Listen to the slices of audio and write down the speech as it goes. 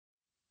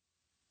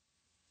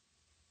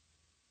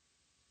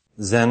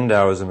Zen,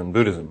 Taoism, and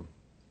Buddhism.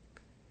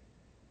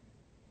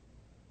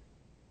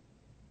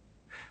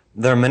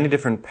 There are many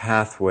different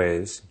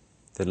pathways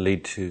that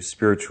lead to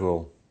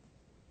spiritual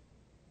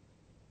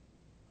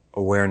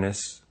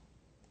awareness,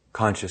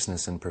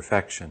 consciousness, and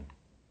perfection.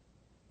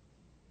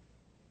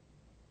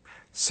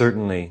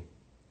 Certainly,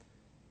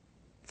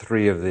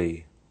 three of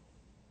the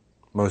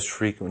most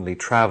frequently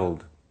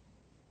traveled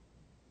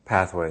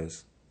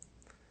pathways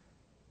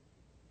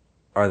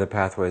are the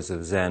pathways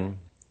of Zen,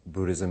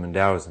 Buddhism, and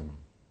Taoism.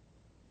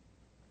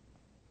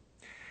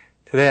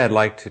 Today I'd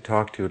like to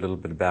talk to you a little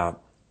bit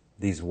about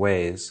these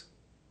ways,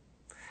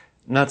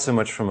 not so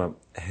much from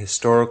a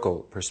historical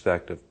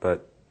perspective,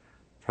 but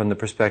from the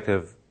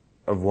perspective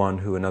of one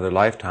who in other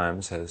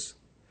lifetimes has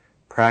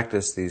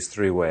practiced these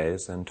three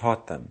ways and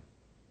taught them.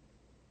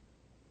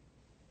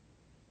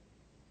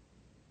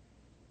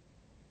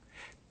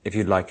 If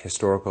you'd like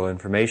historical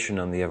information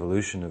on the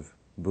evolution of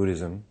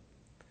Buddhism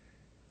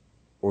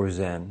or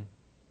Zen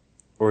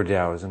or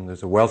Taoism,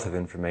 there's a wealth of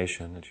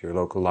information at your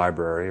local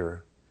library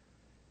or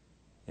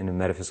in a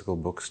metaphysical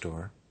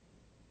bookstore.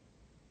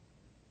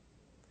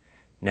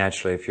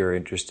 Naturally, if you're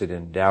interested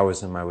in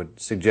Taoism, I would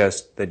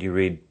suggest that you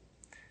read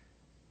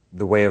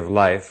The Way of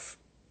Life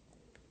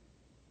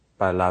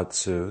by Lao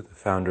Tzu, the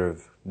founder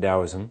of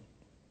Taoism.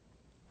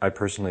 I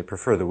personally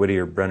prefer the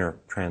Whittier-Brenner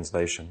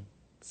translation.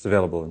 It's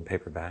available in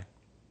paperback.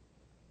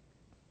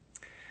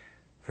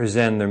 For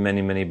Zen, there are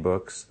many, many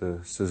books, the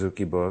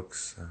Suzuki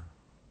books,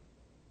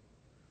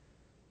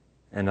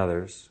 and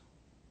others.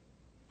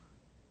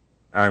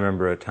 I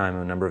remember a time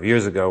a number of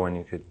years ago when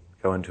you could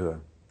go into a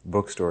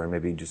bookstore and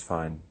maybe just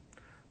find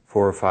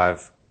 4 or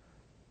 5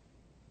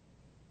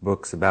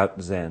 books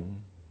about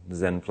Zen,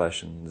 Zen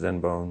Flesh and Zen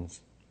Bones,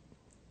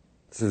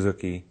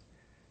 Suzuki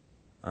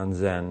on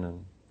Zen,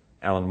 and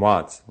Alan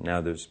Watts.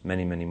 Now there's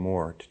many, many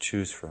more to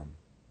choose from.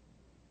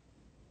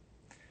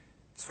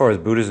 As far as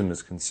Buddhism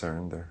is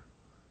concerned, there are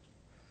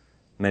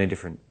many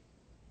different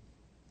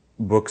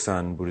books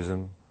on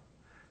Buddhism,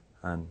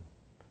 on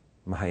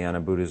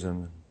Mahayana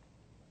Buddhism,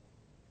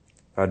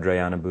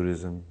 Vajrayana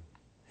Buddhism,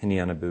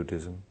 Hinayana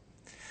Buddhism.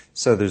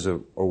 So there's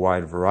a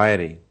wide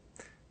variety.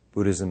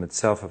 Buddhism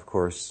itself, of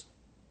course,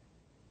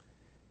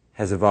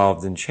 has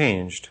evolved and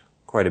changed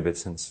quite a bit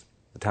since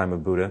the time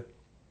of Buddha.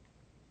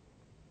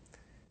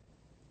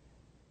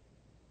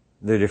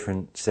 There are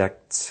different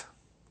sects,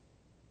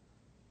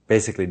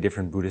 basically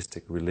different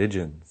Buddhistic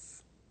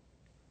religions.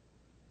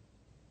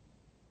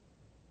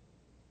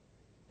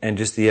 And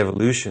just the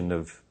evolution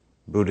of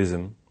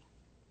Buddhism,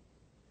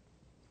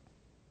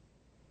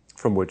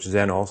 from which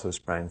Zen also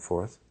sprang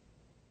forth,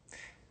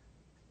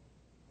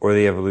 or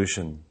the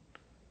evolution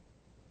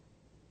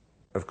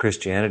of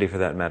Christianity for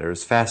that matter,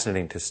 is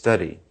fascinating to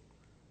study,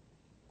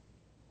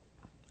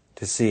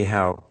 to see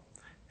how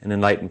an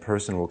enlightened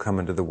person will come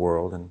into the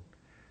world and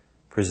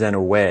present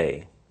a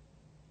way,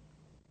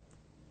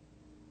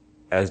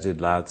 as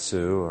did Lao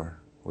Tzu, or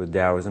with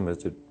Taoism, as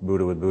did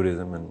Buddha with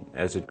Buddhism, and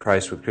as did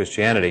Christ with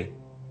Christianity,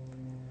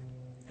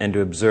 and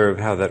to observe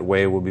how that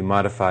way will be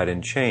modified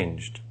and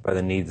changed by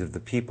the needs of the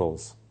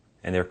peoples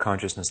and their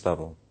consciousness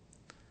level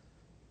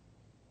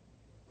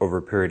over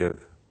a period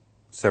of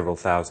several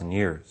thousand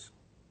years.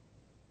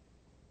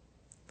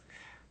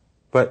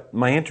 But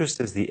my interest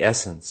is the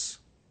essence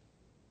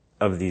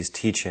of these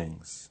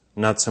teachings,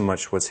 not so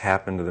much what's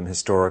happened to them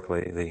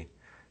historically, the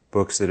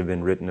books that have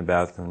been written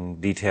about them,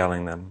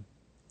 detailing them,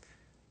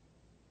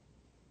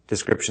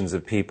 descriptions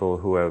of people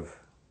who have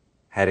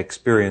had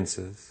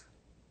experiences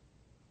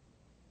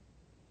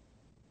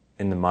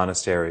in the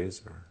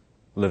monasteries or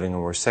living a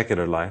more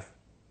secular life.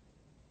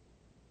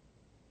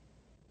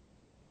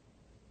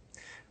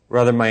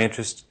 Rather, my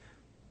interest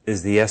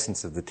is the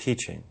essence of the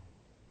teaching,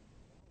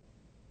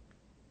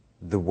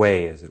 the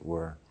way, as it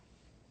were.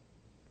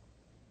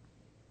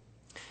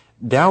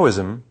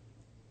 Taoism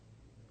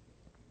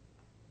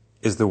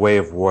is the way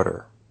of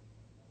water.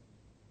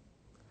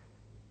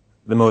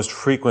 The most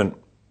frequent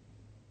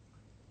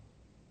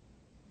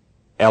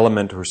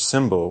element or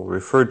symbol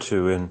referred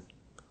to in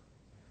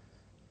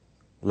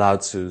Lao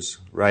Tzu's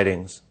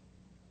writings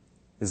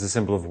is the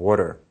symbol of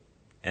water,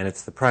 and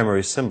it's the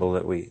primary symbol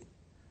that we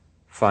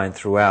find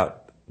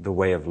throughout the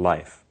way of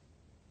life.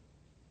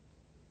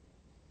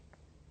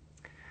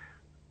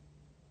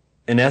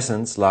 In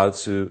essence, Lao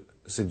Tzu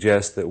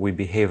suggests that we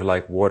behave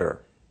like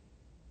water.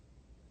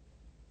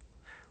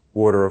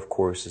 Water, of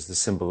course, is the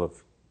symbol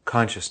of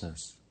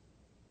consciousness,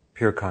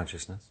 pure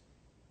consciousness.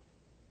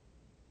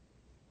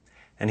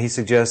 And he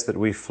suggests that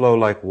we flow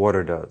like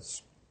water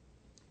does.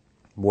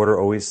 Water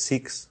always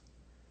seeks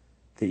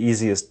the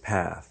easiest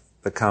path,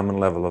 the common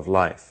level of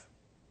life.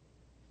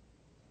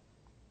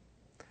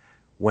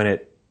 When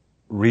it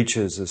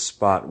reaches a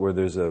spot where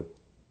there's a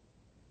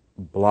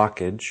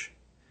blockage,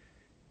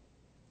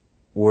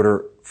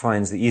 water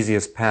finds the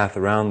easiest path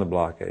around the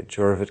blockage,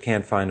 or if it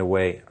can't find a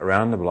way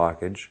around the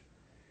blockage,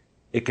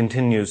 it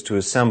continues to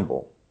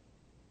assemble.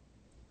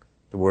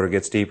 The water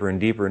gets deeper and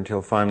deeper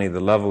until finally the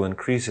level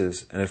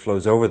increases and it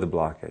flows over the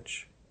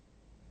blockage.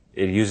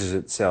 It uses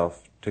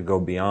itself to go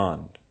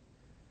beyond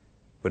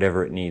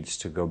whatever it needs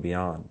to go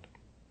beyond.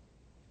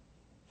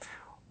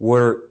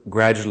 Water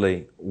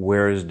gradually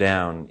wears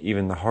down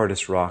even the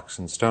hardest rocks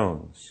and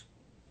stones.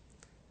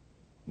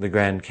 The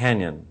Grand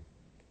Canyon,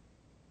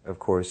 of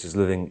course, is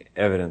living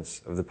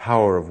evidence of the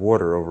power of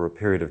water over a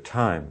period of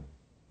time.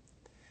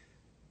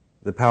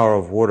 The power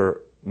of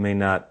water may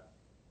not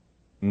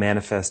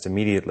manifest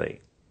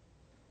immediately.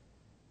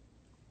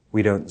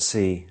 We don't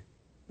see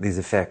these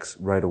effects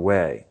right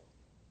away.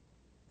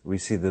 We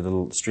see the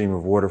little stream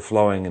of water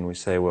flowing and we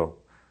say, well,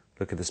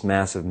 look at this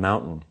massive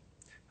mountain.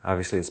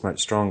 Obviously it's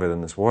much stronger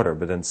than this water,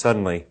 but then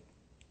suddenly,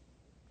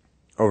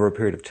 over a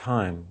period of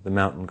time, the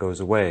mountain goes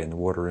away and the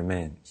water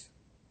remains.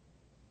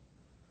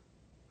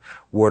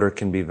 Water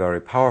can be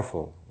very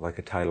powerful, like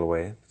a tidal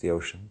wave, the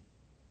ocean.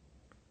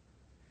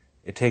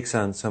 It takes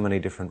on so many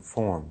different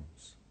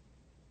forms.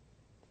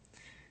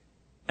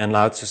 And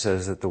Lao Tzu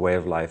says that the way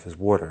of life is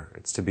water.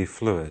 It's to be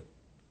fluid.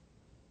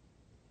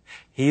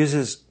 He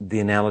uses the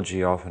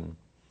analogy often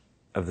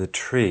of the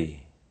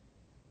tree,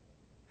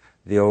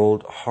 the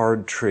old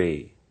hard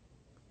tree.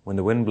 When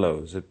the wind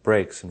blows, it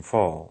breaks and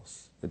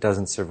falls. It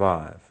doesn't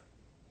survive.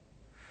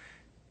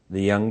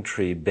 The young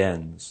tree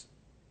bends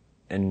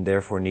and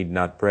therefore need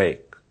not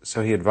break.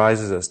 So he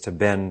advises us to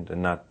bend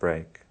and not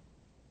break.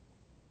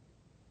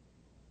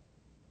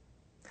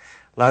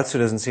 Lao Tzu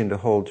doesn't seem to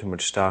hold too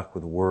much stock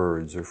with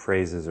words or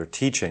phrases or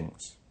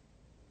teachings.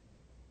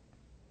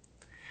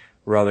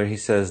 Rather, he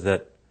says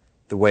that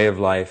the way of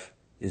life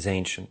is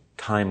ancient,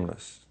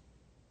 timeless.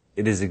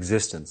 It is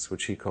existence,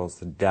 which he calls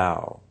the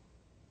Tao.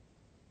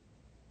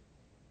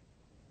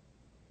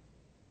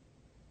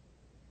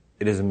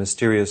 It is a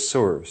mysterious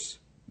source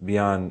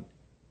beyond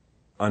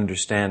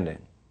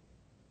understanding.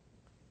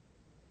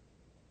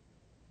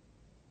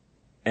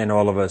 And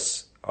all of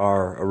us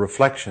are a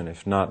reflection,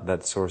 if not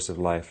that source of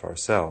life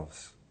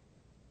ourselves.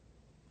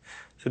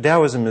 So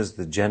Taoism is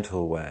the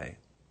gentle way.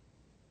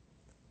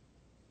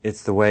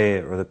 It's the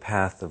way or the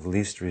path of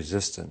least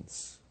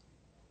resistance.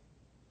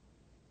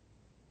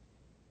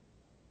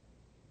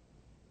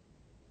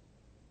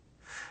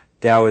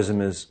 Taoism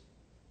is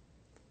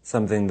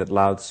something that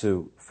Lao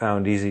Tzu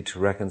found easy to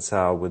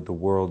reconcile with the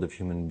world of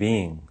human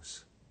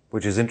beings,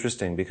 which is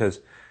interesting because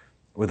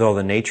with all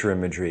the nature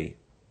imagery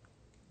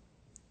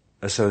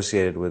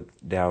associated with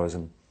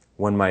Taoism,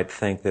 one might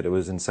think that it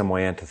was in some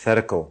way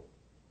antithetical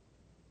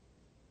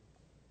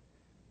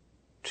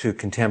to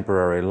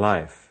contemporary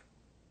life.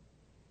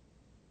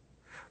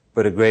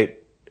 But a great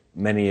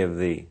many of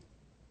the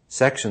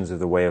sections of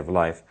the way of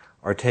life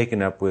are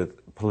taken up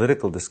with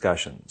political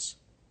discussions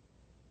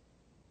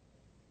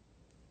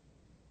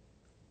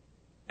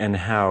and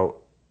how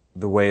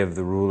the way of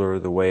the ruler,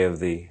 the way of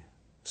the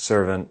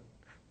servant,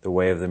 the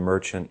way of the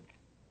merchant,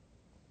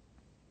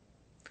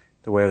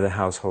 the way of the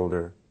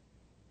householder,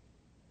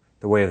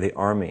 the way of the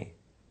army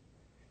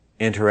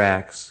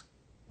interacts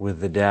with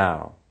the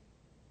Tao.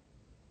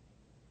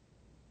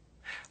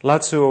 Lao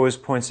Tzu always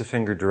points a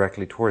finger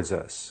directly towards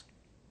us.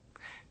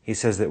 He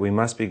says that we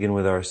must begin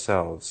with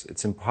ourselves.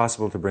 It's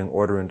impossible to bring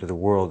order into the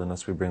world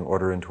unless we bring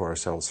order into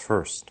ourselves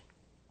first.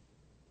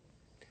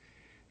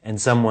 And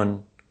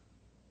someone,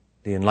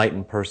 the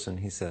enlightened person,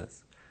 he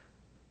says,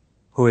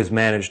 who has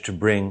managed to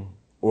bring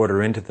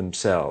order into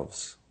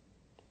themselves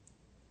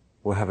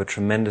will have a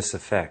tremendous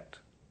effect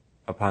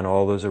upon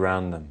all those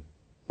around them,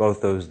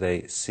 both those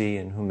they see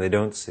and whom they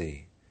don't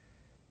see,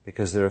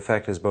 because their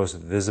effect is both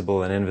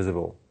visible and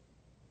invisible.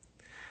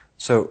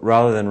 So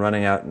rather than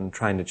running out and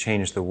trying to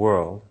change the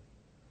world,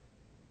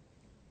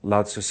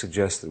 Lao Tzu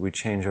suggests that we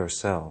change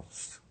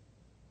ourselves.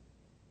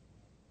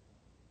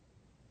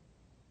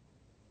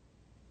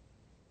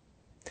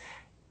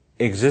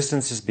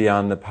 Existence is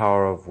beyond the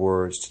power of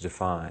words to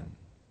define.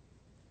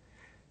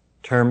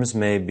 Terms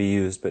may be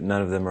used, but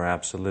none of them are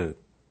absolute.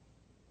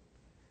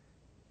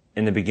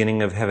 In the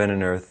beginning of heaven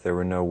and earth, there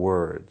were no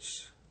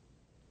words.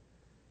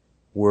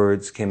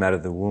 Words came out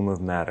of the womb of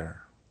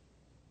matter.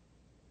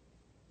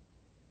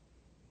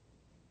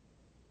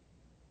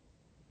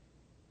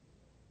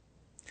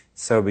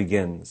 So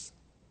begins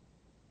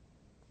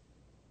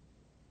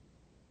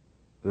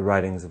the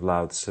writings of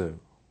Lao Tzu.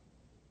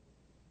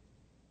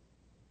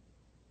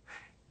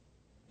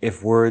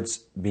 If words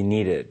be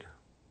needed,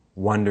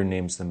 wonder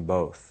names them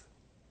both.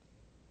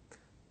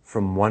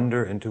 From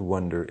wonder into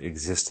wonder,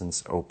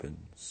 existence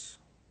opens.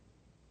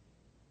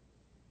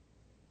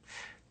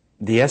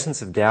 The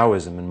essence of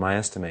Taoism, in my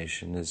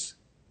estimation, is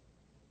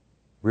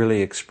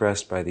really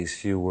expressed by these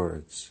few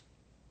words.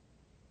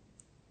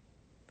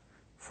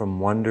 From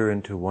wonder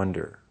into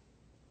wonder,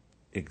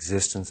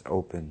 existence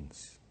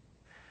opens.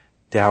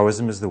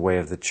 Taoism is the way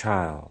of the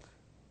child.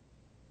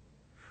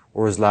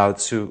 Or as Lao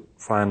Tzu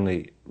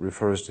finally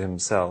refers to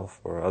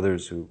himself, or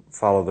others who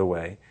follow the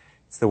way,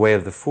 it's the way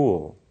of the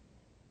fool.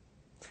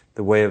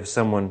 The way of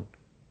someone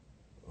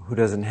who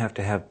doesn't have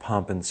to have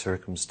pomp and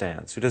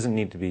circumstance, who doesn't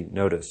need to be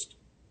noticed.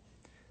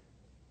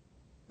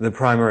 The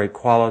primary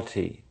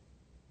quality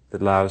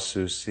that Lao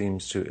Tzu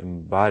seems to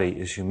embody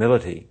is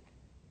humility,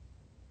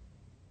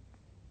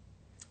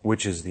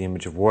 which is the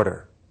image of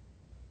water,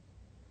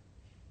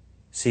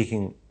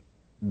 seeking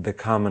the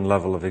common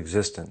level of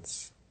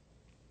existence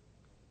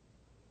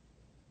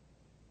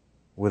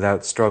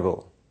without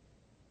struggle.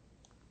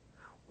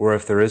 Or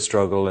if there is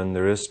struggle and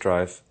there is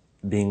strife,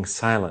 being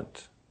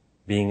silent,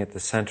 being at the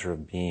center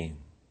of being.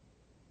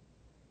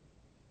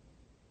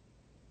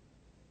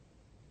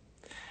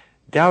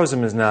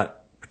 Taoism is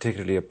not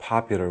particularly a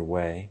popular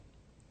way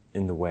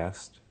in the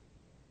West,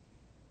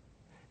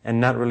 and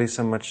not really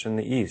so much in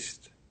the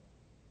East.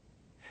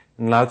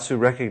 And Lao Tzu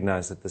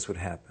recognized that this would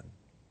happen.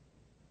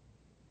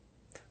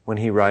 When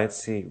he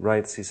writes, he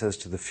says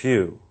to the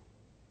few,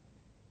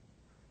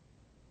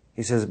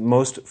 he says,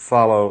 most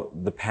follow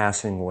the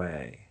passing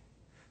way.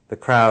 The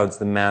crowds,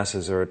 the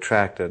masses are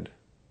attracted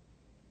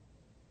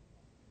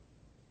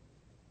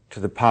to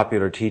the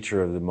popular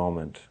teacher of the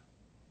moment,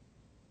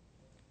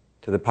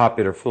 to the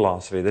popular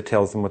philosophy that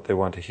tells them what they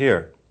want to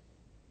hear.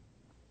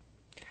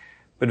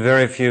 But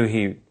very few,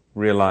 he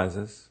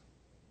realizes,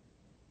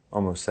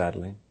 almost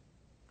sadly,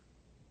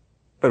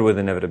 but with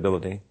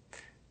inevitability,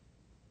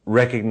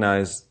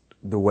 recognize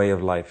the way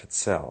of life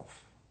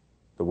itself,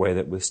 the way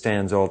that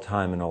withstands all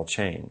time and all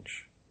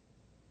change.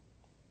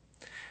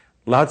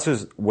 Lao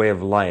Tzu's way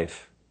of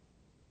life,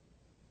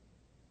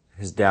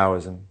 his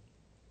Taoism,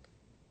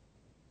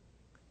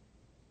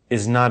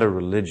 is not a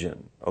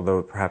religion,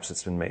 although perhaps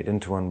it's been made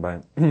into one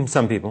by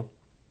some people.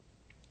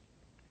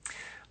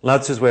 Lao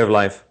Tzu's way of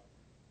life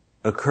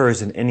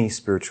occurs in any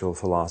spiritual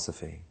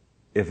philosophy,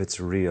 if it's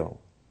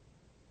real.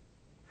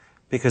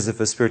 Because if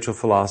a spiritual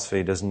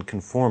philosophy doesn't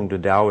conform to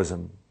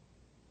Taoism,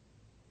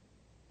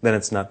 then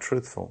it's not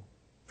truthful.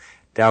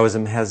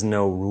 Taoism has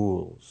no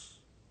rules.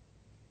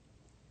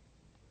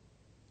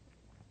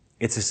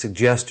 It's a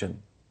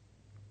suggestion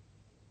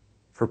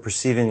for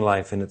perceiving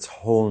life in its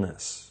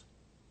wholeness,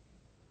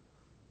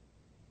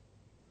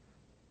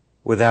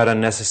 without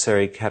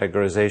unnecessary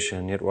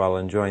categorization, yet while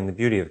enjoying the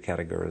beauty of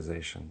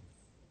categorization.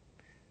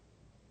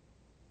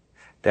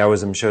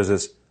 Taoism shows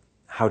us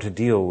how to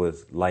deal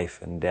with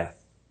life and death,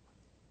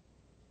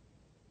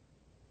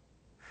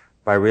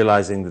 by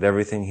realizing that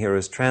everything here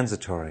is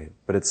transitory,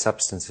 but its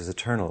substance is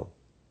eternal.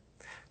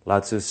 Lao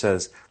Tzu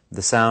says,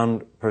 the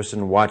sound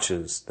person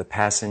watches the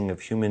passing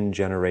of human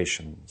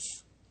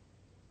generations,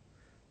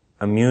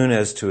 immune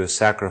as to a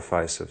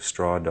sacrifice of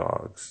straw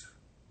dogs.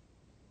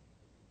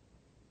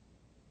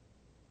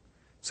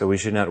 So we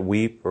should not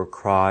weep or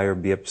cry or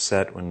be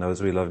upset when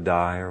those we love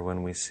die, or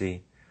when we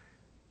see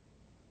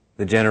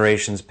the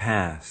generations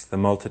pass, the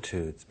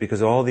multitudes,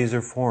 because all these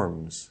are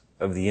forms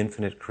of the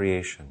infinite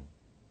creation.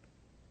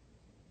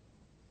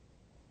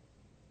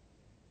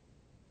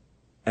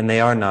 And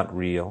they are not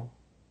real.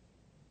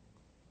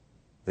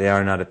 They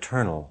are not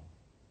eternal.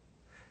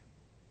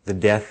 The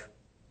death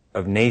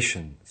of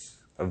nations,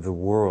 of the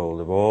world,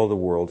 of all the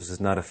worlds, does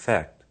not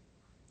affect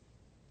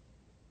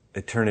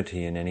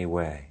eternity in any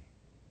way.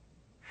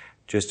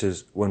 Just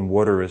as when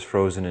water is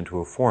frozen into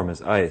a form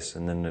as ice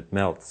and then it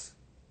melts.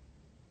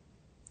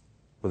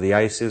 Well, the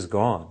ice is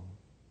gone.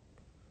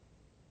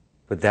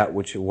 But that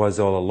which it was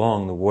all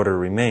along, the water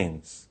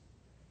remains.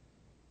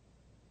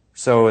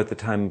 So at the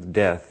time of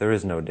death, there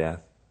is no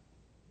death.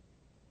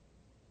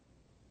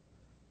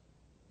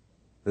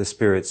 The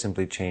spirit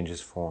simply changes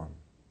form.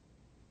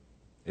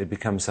 It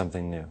becomes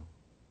something new.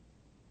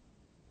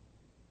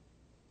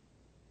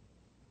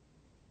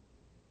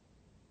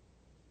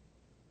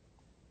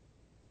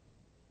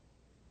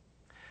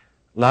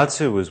 Lao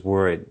Tzu was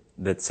worried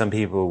that some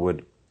people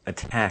would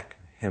attack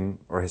him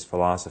or his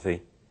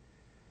philosophy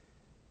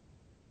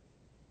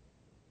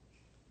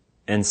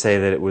and say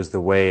that it was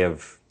the way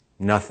of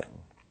nothing,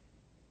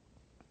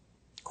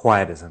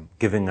 quietism,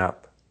 giving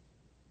up.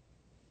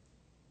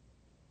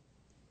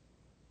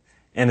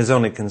 And his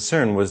only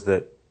concern was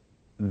that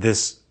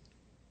this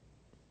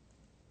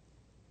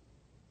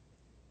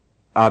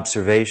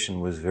observation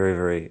was very,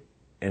 very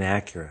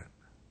inaccurate.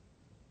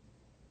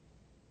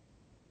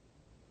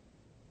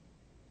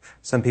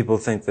 Some people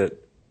think that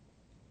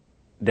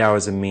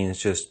Taoism means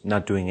just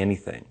not doing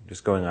anything,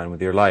 just going on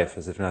with your life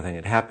as if nothing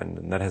had happened,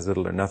 and that has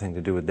little or nothing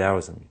to do with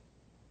Taoism.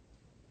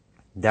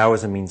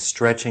 Taoism means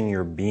stretching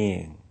your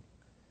being.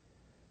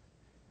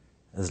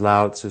 As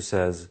Lao Tzu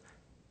says,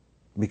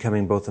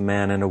 becoming both a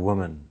man and a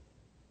woman,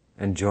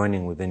 and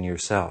joining within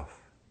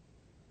yourself.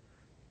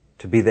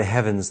 To be the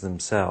heavens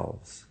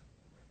themselves,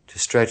 to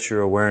stretch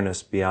your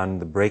awareness beyond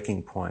the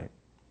breaking point,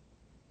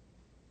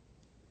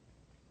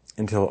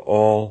 until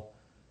all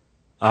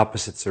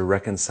opposites are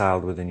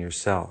reconciled within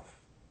yourself.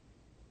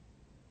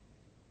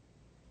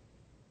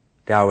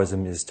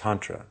 Taoism is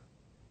Tantra,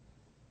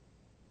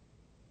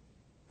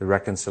 the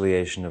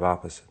reconciliation of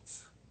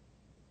opposites,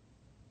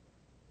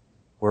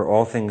 where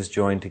all things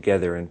join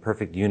together in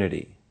perfect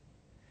unity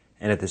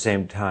and at the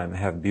same time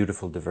have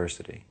beautiful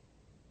diversity.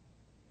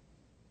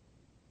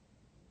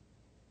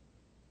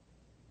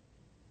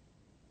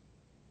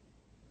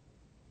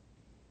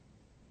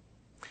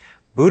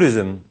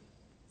 Buddhism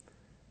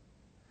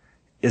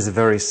is a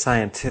very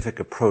scientific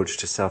approach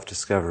to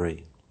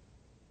self-discovery.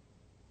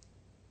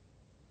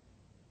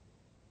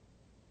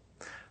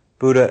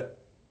 Buddha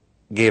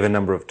gave a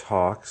number of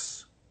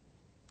talks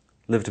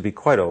lived to be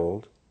quite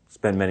old,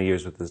 spent many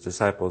years with his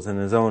disciples. In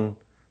his own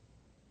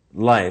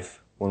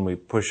life, when we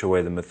push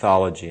away the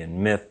mythology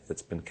and myth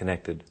that's been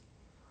connected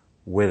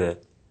with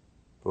it,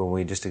 but when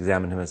we just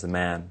examine him as a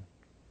man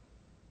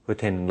who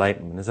attained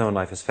enlightenment, his own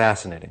life is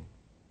fascinating.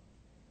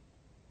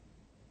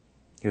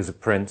 He was a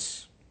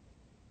prince,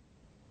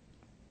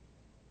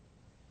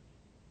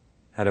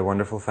 had a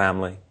wonderful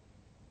family,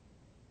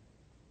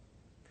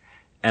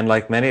 and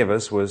like many of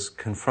us was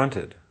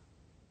confronted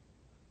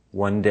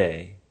one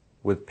day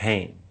with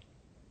pain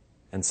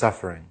and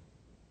suffering.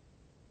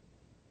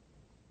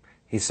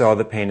 He saw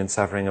the pain and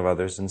suffering of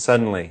others, and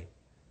suddenly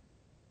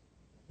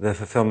the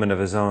fulfillment of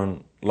his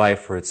own life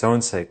for its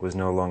own sake was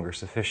no longer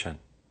sufficient.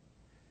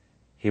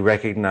 He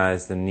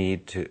recognized the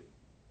need to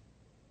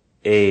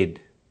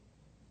aid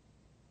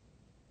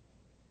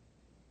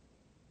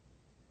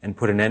and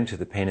put an end to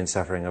the pain and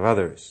suffering of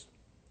others.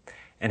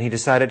 And he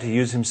decided to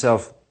use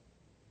himself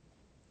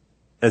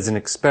as an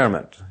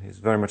experiment. He's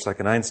very much like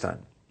an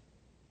Einstein.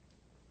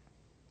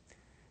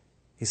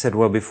 He said,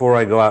 well, before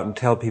I go out and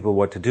tell people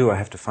what to do, I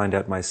have to find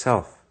out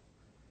myself.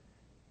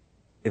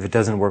 If it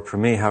doesn't work for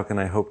me, how can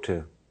I hope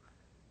to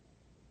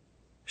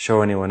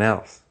show anyone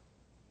else?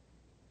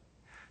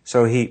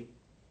 So he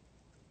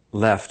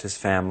left his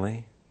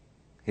family,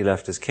 he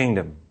left his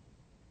kingdom,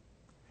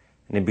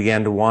 and he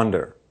began to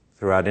wander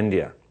throughout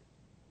India.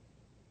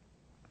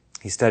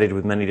 He studied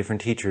with many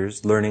different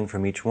teachers, learning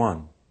from each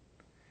one.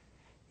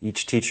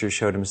 Each teacher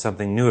showed him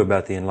something new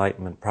about the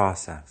enlightenment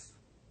process.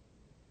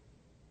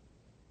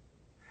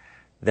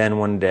 Then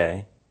one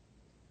day,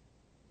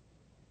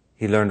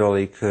 he learned all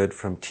he could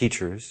from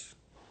teachers,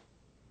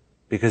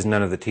 because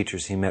none of the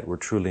teachers he met were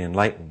truly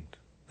enlightened.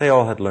 They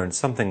all had learned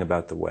something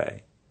about the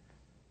way.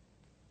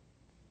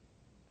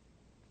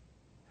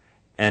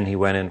 And he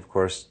went and, of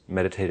course,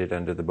 meditated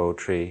under the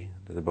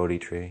Bodhi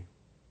tree.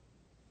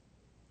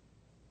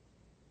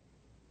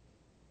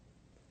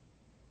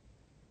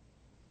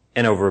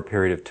 And over a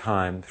period of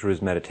time, through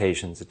his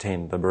meditations,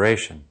 attained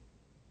liberation.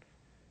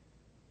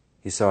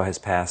 He saw his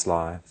past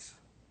lives,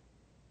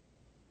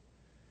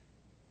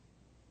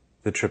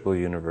 the triple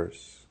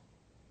universe,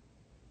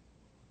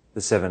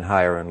 the 7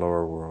 higher and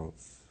lower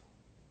worlds,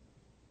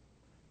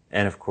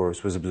 and of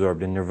course was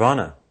absorbed in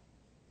nirvana.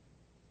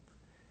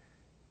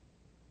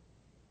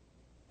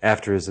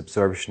 After his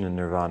absorption in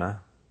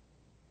nirvana,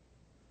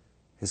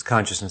 his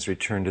consciousness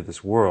returned to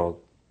this world,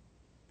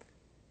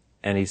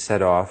 and he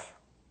set off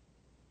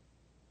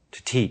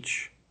to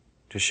teach,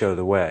 to show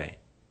the way.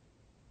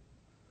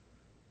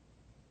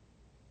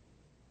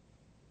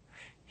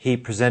 He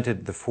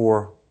presented the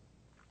 4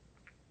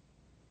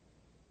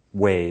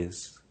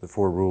 ways, the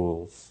 4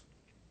 rules,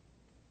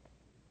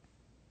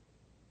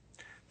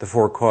 the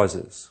 4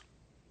 causes.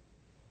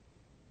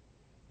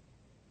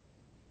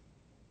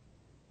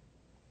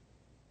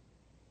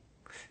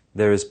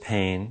 There is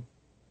pain.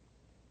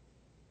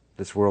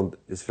 This world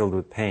is filled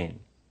with pain,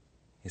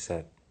 he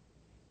said.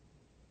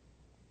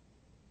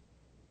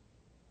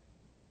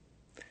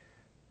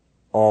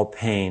 All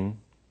pain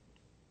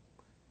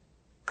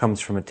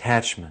comes from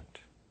attachment.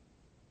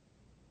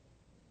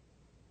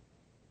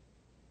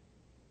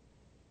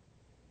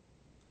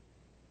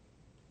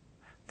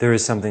 There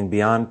is something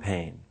beyond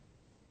pain,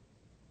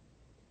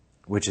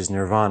 which is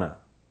nirvana,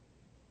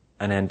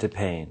 an end to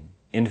pain,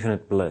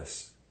 infinite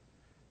bliss,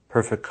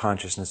 perfect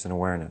consciousness and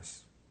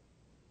awareness.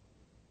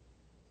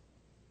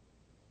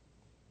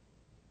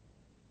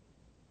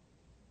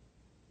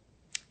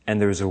 And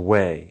there is a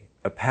way,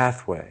 a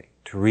pathway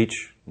to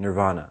reach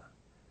nirvana,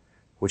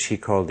 which he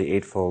called the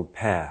Eightfold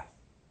Path.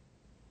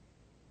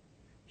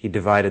 He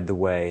divided the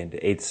way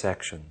into 8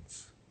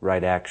 sections: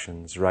 right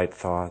actions, right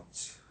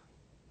thoughts,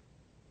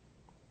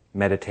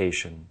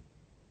 meditation,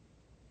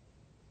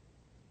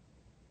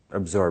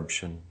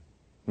 absorption,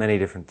 many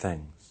different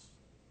things.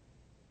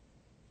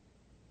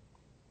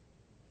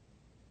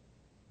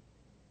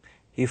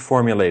 He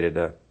formulated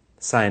a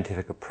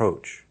scientific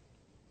approach,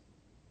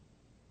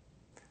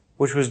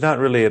 which was not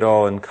really at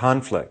all in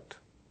conflict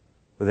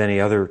with any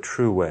other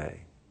true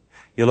way.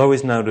 You'll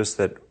always notice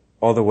that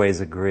all the ways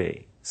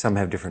agree. Some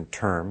have different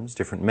terms,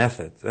 different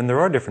methods, and there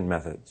are different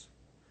methods.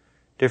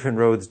 Different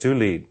roads do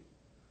lead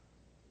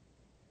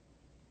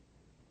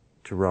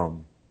to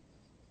Rome.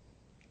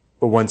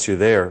 But once you're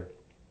there,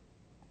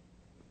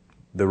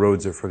 the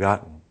roads are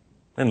forgotten,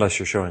 unless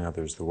you're showing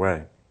others the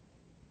way.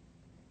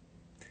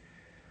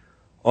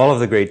 All of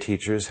the great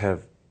teachers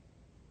have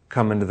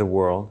come into the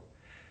world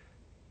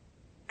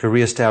to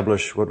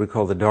reestablish what we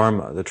call the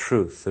Dharma, the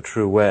truth, the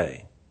true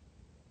way.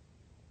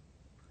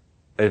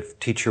 A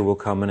teacher will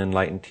come, an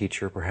enlightened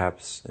teacher,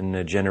 perhaps in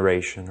a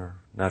generation or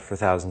not for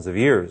thousands of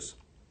years,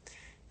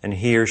 and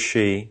he or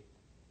she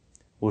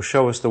will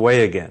show us the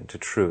way again to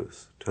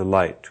truth, to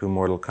light, to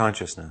immortal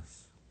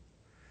consciousness.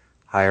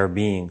 Higher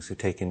beings who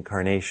take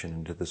incarnation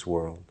into this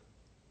world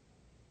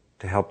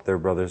to help their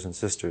brothers and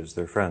sisters,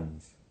 their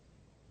friends.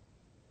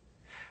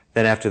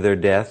 Then after their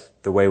death,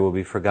 the way will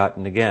be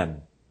forgotten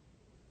again.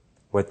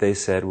 What they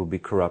said will be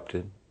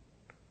corrupted,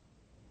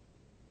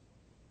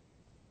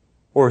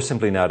 or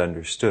simply not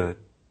understood.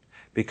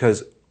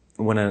 Because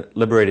when a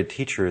liberated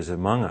teacher is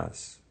among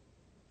us,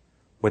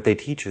 what they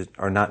teach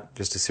are not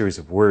just a series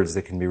of words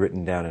that can be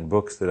written down in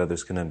books that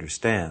others can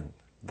understand.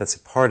 That's a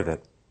part of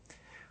it.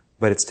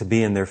 But it's to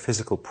be in their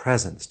physical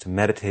presence, to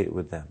meditate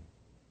with them.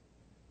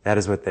 That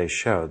is what they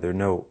show. There are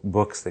no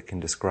books that can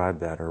describe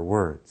that or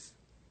words.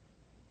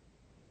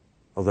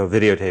 Although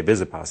videotape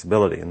is a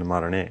possibility in the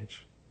modern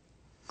age.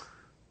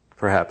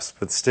 Perhaps,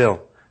 but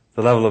still,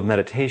 the level of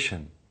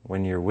meditation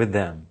when you're with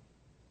them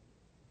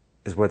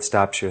is what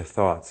stops your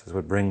thoughts, is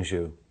what brings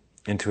you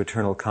into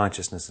eternal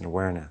consciousness and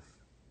awareness.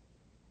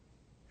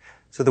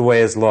 So the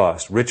way is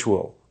lost.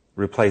 Ritual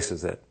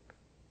replaces it.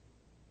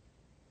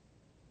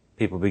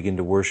 People begin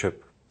to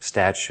worship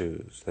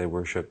statues. They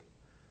worship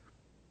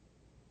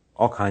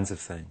all kinds of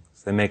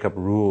things. They make up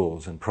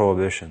rules and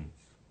prohibitions.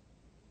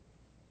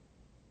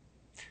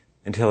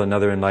 Until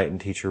another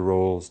enlightened teacher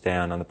rolls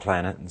down on the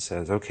planet and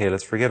says, okay,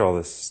 let's forget all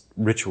this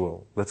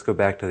ritual. Let's go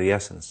back to the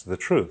essence, to the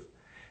truth.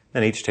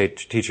 Then each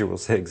teacher will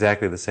say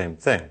exactly the same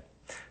thing.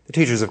 The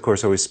teachers, of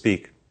course, always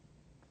speak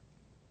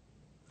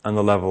on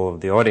the level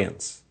of the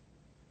audience.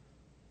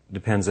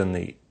 Depends on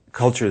the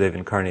culture they've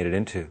incarnated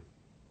into.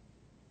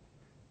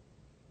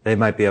 They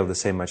might be able to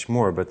say much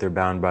more, but they're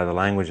bound by the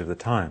language of the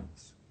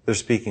times. They're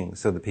speaking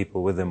so the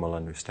people with them will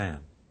understand.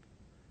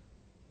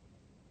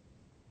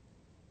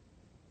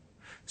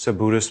 So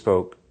Buddha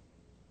spoke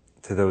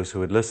to those who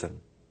would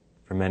listen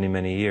for many,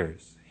 many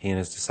years. He and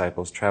his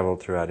disciples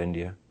traveled throughout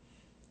India,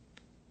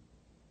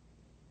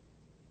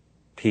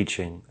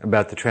 teaching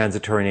about the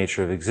transitory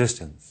nature of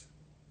existence,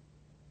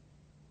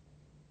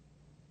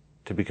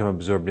 to become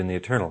absorbed in the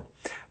eternal.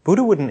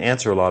 Buddha wouldn't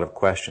answer a lot of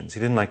questions. He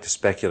didn't like to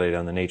speculate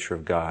on the nature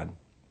of God,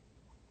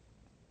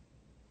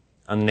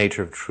 on the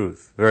nature of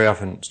truth. Very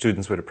often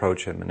students would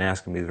approach him and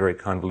ask him these very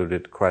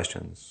convoluted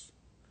questions.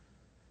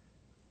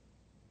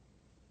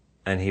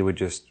 And he would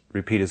just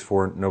repeat his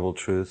Four Noble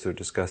Truths or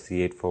discuss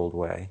the Eightfold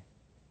Way.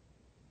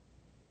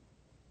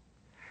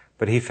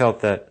 But he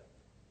felt that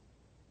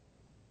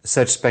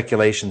such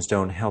speculations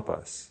don't help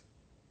us.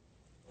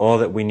 All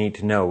that we need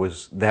to know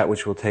is that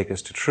which will take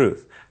us to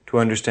truth. To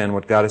understand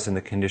what got us in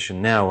the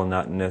condition now will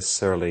not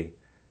necessarily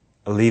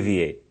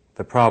alleviate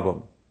the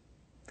problem.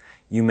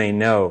 You may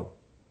know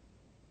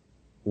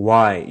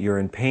why you're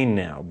in pain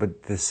now,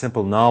 but the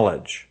simple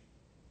knowledge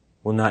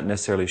will not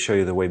necessarily show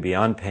you the way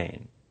beyond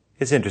pain.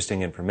 It's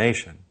interesting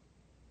information.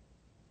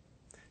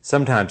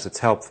 Sometimes it's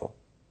helpful.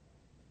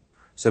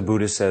 So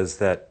Buddha says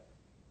that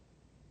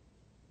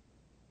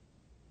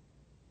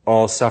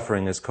all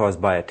suffering is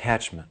caused by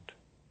attachment.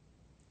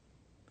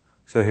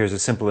 So here's a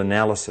simple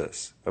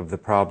analysis of the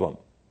problem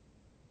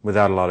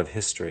without a lot of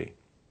history.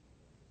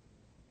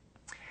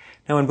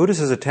 Now when Buddha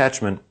says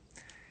attachment,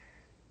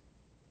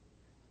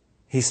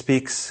 he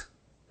speaks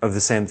of the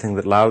same thing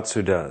that Lao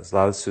Tzu does.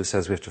 Lao Tzu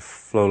says we have to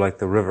flow like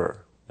the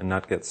river and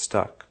not get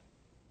stuck.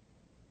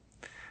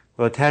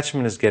 Well,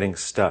 attachment is getting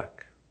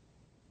stuck.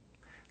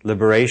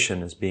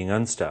 Liberation is being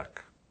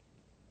unstuck.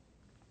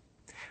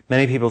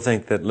 Many people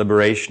think that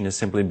liberation is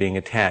simply being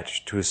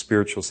attached to a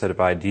spiritual set of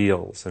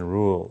ideals and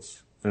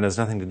rules, and it has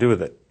nothing to do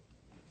with it.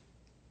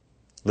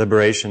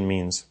 Liberation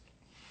means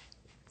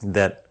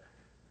that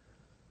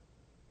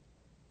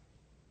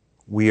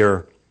we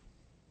are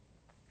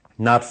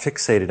not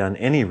fixated on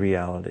any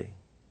reality.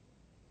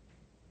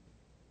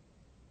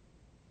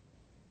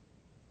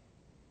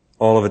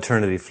 All of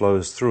eternity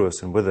flows through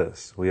us and with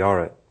us. We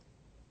are it.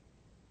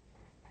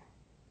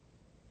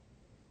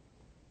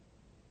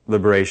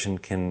 Liberation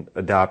can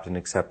adopt and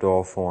accept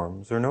all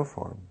forms or no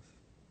forms.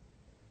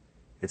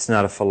 It's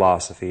not a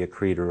philosophy, a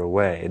creed, or a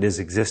way. It is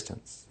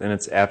existence, in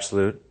its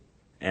absolute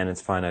and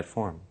its finite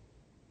form.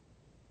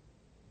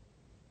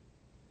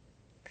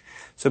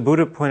 So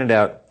Buddha pointed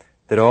out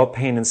that all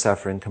pain and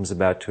suffering comes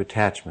about to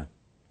attachment.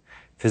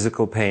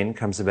 Physical pain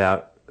comes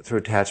about through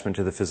attachment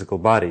to the physical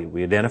body.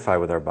 We identify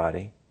with our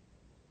body.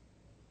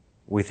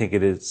 We think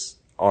it is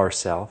our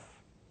self.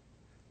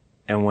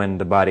 And when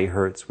the body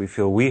hurts, we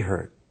feel we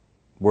hurt.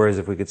 Whereas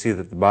if we could see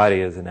that the body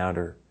is an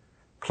outer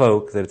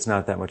cloak, that it's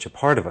not that much a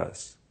part of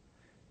us,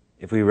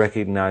 if we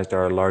recognized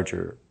our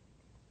larger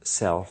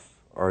self,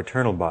 our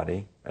eternal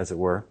body, as it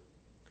were,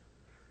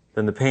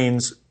 then the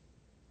pains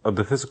of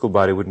the physical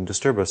body wouldn't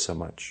disturb us so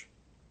much,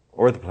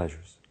 or the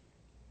pleasures.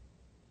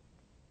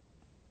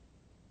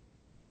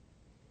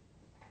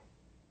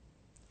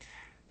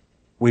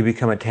 We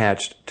become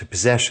attached to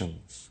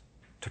possessions,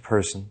 to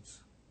persons,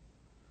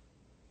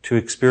 to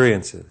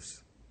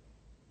experiences.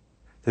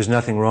 There's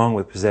nothing wrong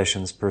with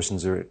possessions,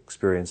 persons, or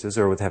experiences,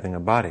 or with having a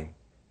body.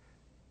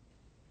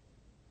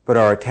 But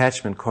our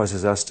attachment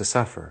causes us to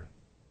suffer.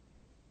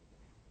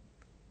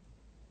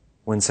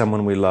 When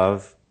someone we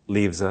love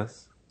leaves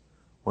us,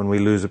 when we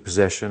lose a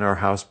possession, our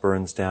house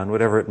burns down,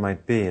 whatever it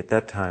might be, at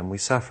that time we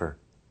suffer.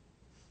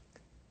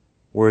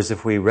 Whereas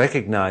if we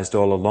recognized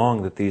all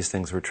along that these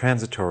things were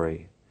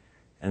transitory,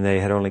 and they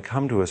had only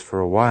come to us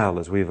for a while,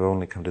 as we've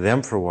only come to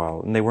them for a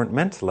while, and they weren't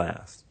meant to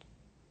last,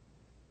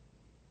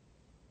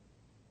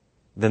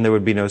 then there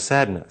would be no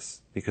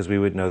sadness, because we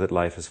would know that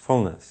life is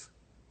fullness.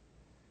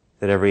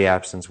 that every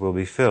absence will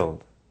be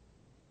filled.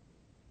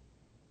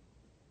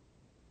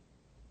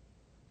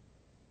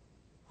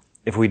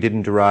 If we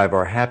didn't derive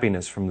our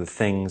happiness from the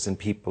things and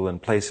people and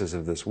places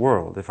of this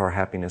world, if our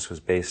happiness was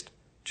based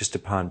just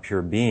upon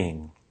pure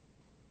being,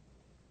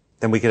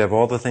 then we could have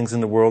all the things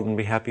in the world and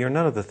be happy, or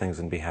none of the things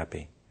and be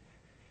happy.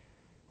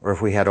 Or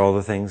if we had all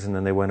the things and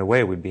then they went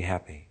away, we'd be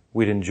happy.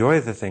 We'd enjoy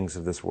the things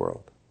of this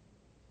world,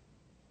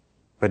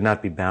 but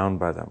not be bound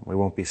by them. We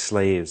won't be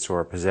slaves to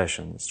our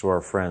possessions, to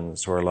our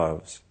friends, to our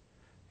loves,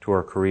 to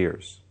our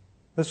careers.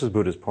 This was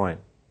Buddha's point.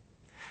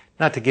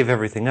 Not to give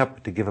everything up,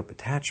 but to give up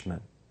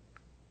attachment,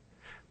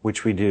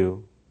 which we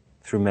do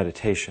through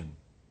meditation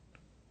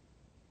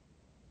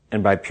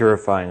and by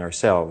purifying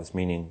ourselves,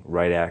 meaning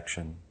right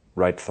action,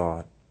 right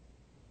thought,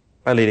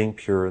 by leading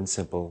pure and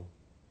simple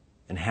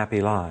and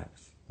happy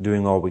lives,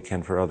 doing all we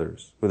can for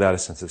others without a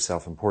sense of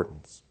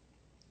self-importance.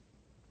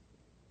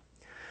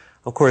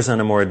 Of course, on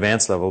a more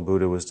advanced level,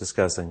 Buddha was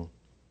discussing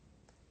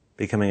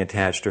becoming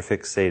attached or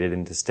fixated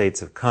into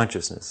states of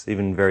consciousness,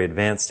 even very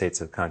advanced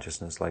states of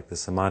consciousness like the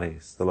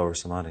samadhis, the lower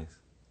samadhis.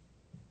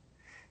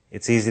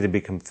 It's easy to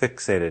become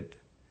fixated,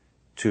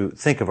 to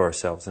think of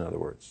ourselves, in other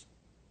words,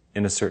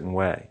 in a certain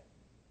way,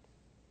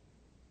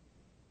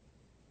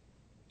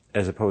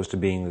 as opposed to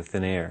being the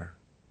thin air.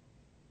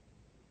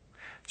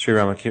 Sri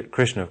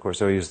Ramakrishna, of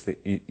course, used to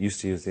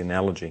use the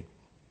analogy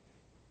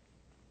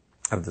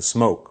of the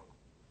smoke.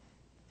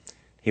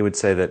 He would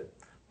say that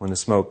when the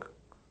smoke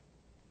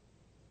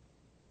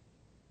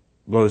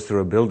blows through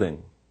a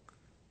building,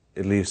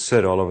 it leaves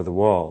soot all over the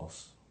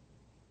walls.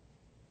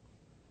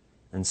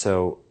 And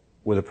so,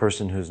 with a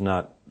person who's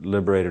not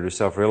liberated or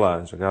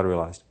self-realized or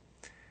God-realized,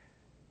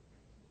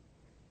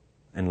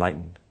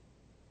 enlightened,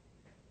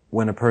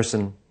 when a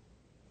person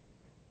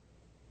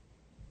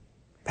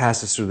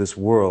passes through this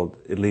world,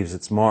 it leaves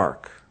its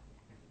mark.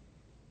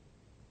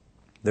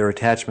 Their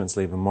attachments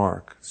leave a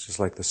mark. It's just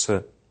like the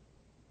soot.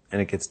 And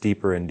it gets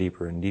deeper and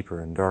deeper and deeper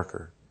and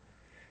darker,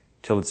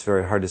 till it's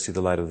very hard to see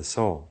the light of the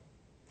soul.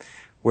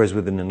 Whereas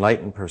with an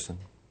enlightened person,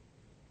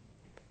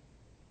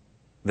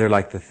 they're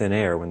like the thin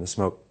air. When the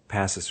smoke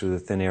passes through the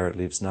thin air, it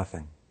leaves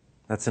nothing.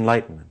 That's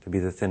enlightenment, to be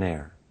the thin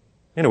air.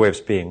 In a way of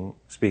speaking,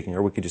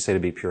 or we could just say to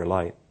be pure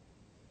light.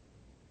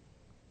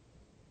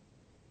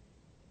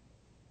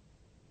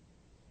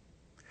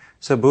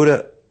 So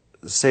Buddha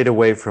stayed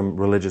away from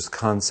religious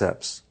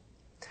concepts,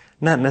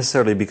 not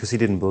necessarily because he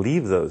didn't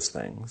believe those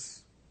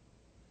things,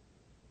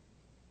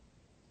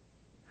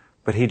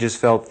 but he just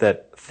felt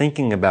that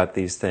thinking about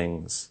these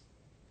things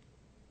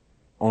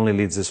only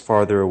leads us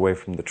farther away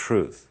from the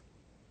truth.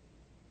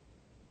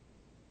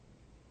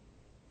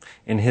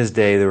 In his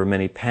day, there were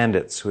many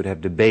pandits who would have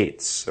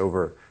debates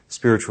over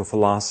spiritual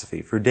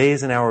philosophy for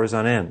days and hours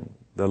on end,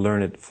 the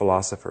learned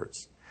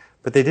philosophers.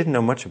 But they didn't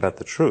know much about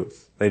the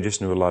truth. They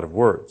just knew a lot of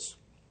words.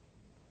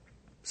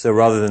 So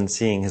rather than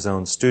seeing his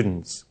own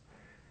students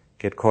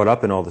get caught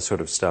up in all the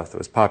sort of stuff that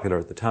was popular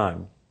at the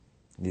time,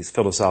 these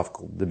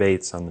philosophical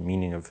debates on the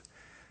meaning of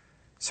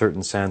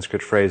certain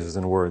Sanskrit phrases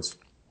and words,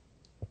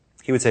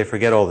 he would say,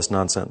 forget all this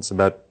nonsense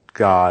about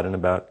God and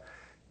about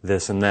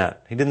this and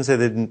that. He didn't say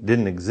they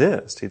didn't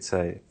exist. He'd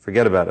say,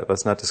 forget about it.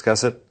 Let's not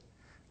discuss it.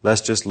 Let's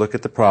just look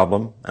at the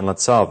problem and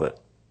let's solve it.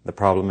 The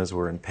problem is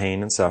we're in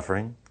pain and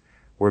suffering.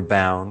 We're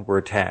bound. We're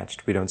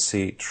attached. We don't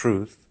see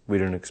truth. We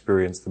don't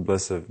experience the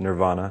bliss of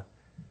nirvana,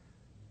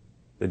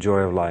 the joy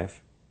of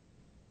life.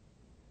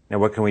 Now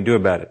what can we do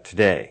about it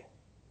today?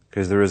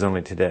 Because there is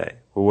only today.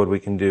 Well, what we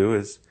can do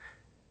is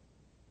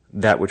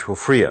that which will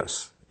free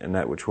us and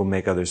that which will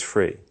make others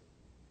free.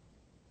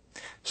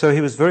 So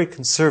he was very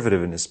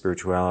conservative in his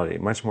spirituality,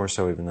 much more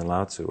so even than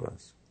Lao Tzu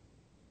was.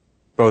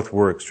 Both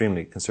were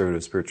extremely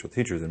conservative spiritual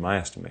teachers in my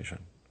estimation.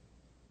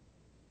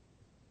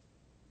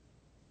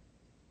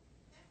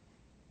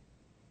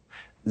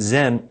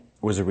 Zen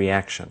was a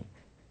reaction.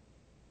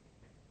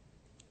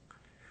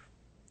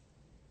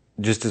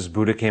 Just as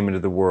Buddha came into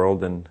the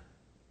world and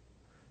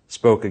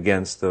spoke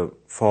against the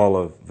fall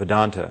of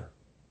Vedanta,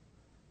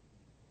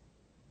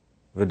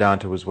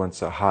 Vedanta was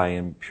once a high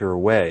and pure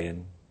way,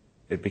 and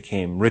it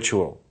became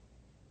ritual.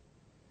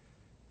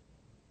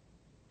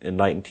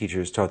 Enlightened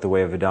teachers taught the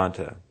way of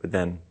Vedanta, but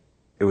then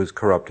it was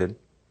corrupted.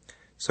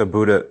 So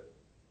Buddha,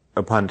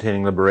 upon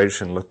attaining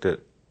liberation, looked at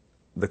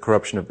the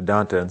corruption of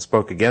Vedanta and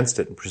spoke against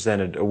it and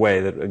presented a way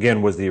that,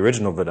 again, was the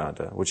original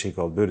Vedanta, which he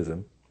called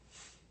Buddhism.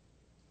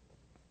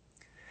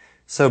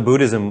 So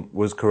Buddhism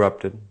was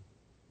corrupted.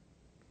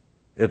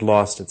 It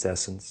lost its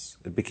essence.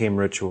 It became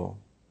ritual.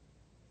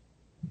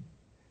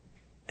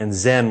 And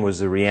Zen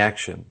was a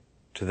reaction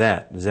to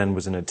that. Zen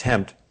was an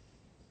attempt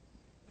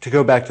to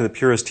go back to the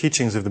purest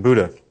teachings of the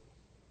Buddha.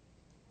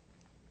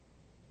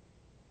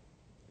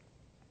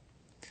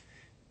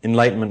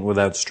 Enlightenment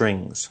without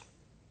strings.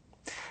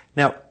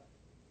 Now,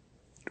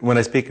 when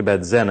I speak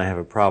about Zen, I have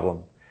a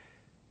problem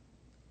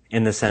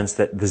in the sense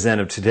that the Zen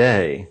of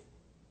today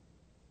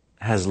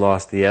has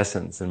lost the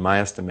essence, in my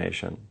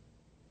estimation,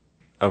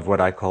 of what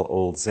I call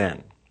old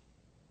Zen.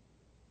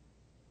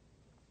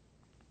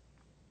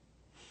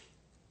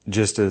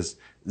 Just as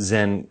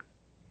Zen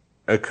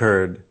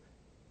occurred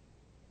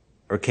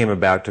or came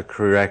about to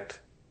correct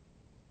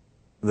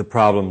the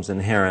problems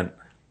inherent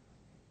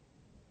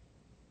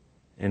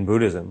in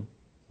Buddhism.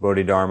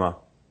 Bodhidharma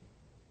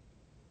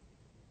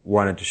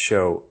wanted to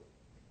show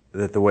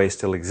that the way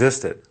still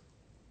existed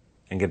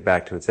and get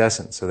back to its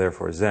essence, so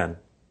therefore Zen.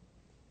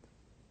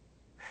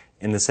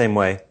 In the same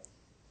way,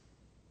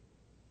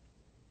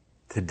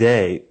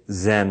 today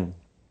Zen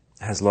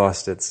has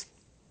lost its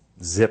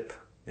zip,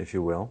 if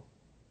you will,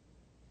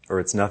 or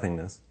its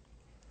nothingness,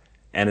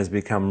 and has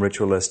become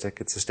ritualistic.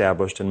 It's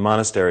established in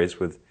monasteries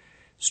with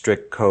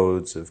strict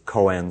codes of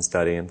koan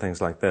study and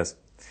things like this.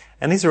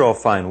 And these are all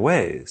fine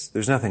ways.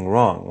 There's nothing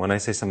wrong. When I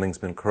say something's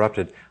been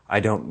corrupted, I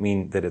don't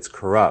mean that it's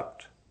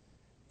corrupt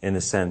in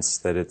the sense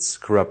that it's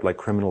corrupt like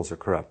criminals are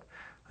corrupt.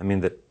 I mean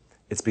that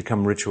it's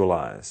become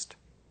ritualized.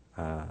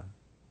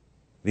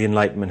 The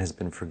Enlightenment has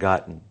been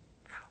forgotten.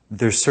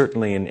 There's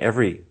certainly in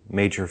every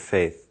major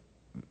faith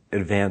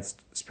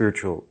advanced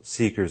spiritual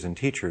seekers and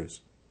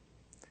teachers.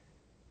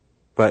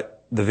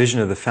 But the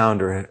vision of the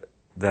founder,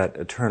 that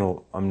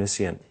eternal,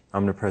 omniscient,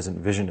 omnipresent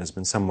vision, has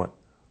been somewhat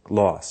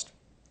lost.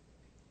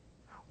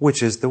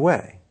 Which is the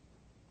way.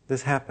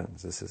 This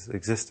happens. This is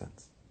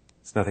existence.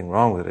 There's nothing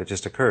wrong with it. It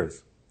just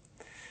occurs.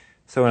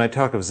 So when I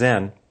talk of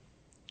Zen,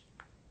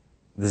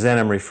 the Zen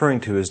I'm referring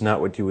to is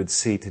not what you would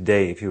see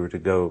today if you were to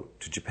go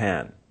to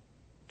Japan,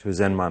 to a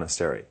Zen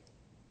monastery.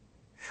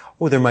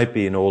 Oh, there might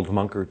be an old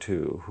monk or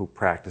two who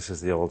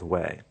practices the old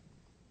way.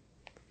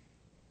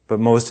 But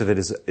most of it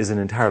is an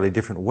entirely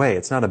different way.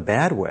 It's not a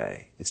bad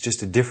way. It's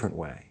just a different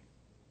way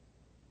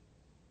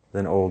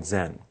than old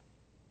Zen.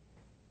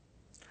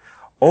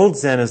 Old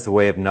Zen is the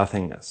way of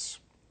nothingness,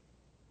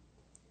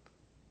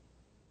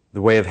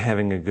 the way of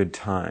having a good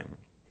time.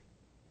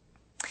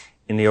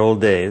 In the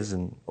old days,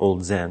 in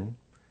old Zen,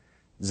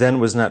 Zen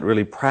was not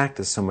really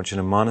practiced so much in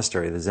a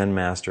monastery. The Zen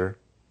master,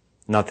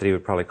 not that he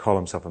would probably call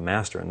himself a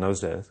master in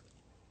those days,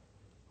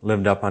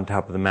 lived up on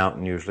top of the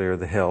mountain usually, or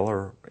the hill,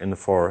 or in the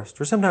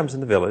forest, or sometimes in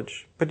the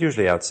village, but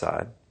usually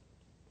outside.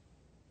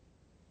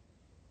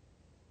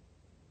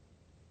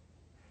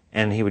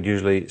 And he would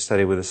usually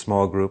study with a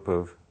small group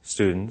of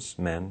students,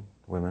 men,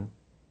 women.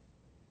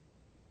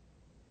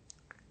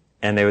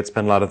 And they would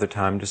spend a lot of their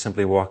time just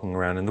simply walking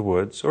around in the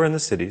woods or in the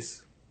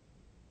cities.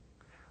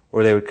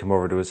 Or they would come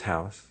over to his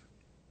house.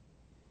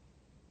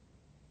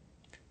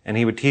 And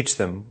he would teach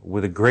them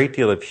with a great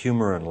deal of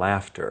humor and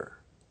laughter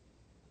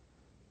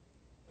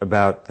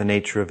about the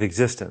nature of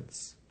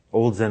existence.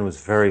 Old Zen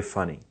was very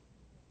funny.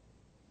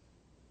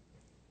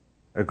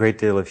 A great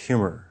deal of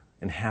humor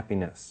and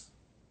happiness.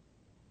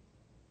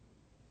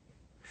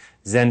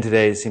 Zen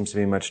today seems to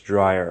be much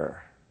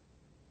drier.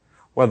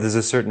 While there's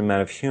a certain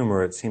amount of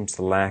humor, it seems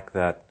to lack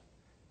that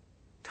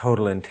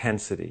total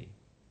intensity.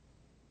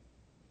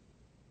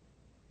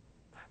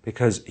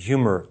 Because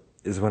humor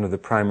is one of the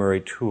primary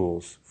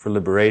tools for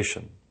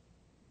liberation.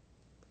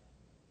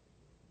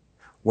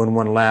 When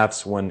one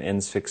laughs, one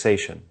ends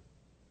fixation.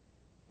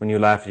 When you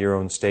laugh at your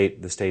own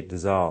state, the state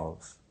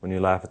dissolves. When you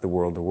laugh at the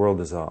world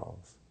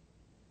dissolves.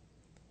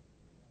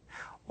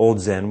 Old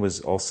Zen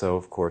was also,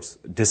 of course,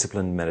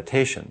 disciplined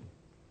meditation,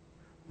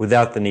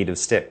 without the need of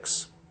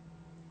sticks.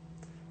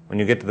 When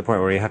you get to the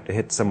point where you have to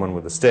hit someone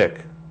with a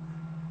stick,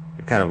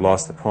 you've kind of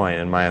lost the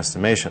point, in my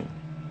estimation.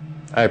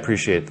 I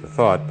appreciate the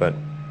thought, but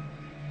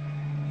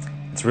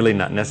it's really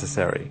not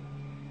necessary.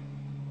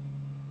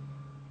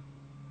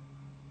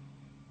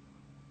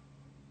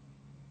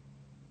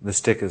 The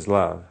stick is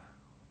love.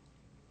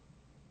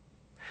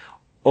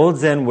 Old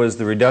Zen was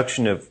the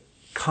reduction of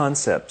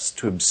concepts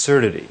to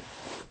absurdity.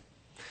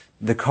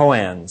 The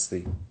koans,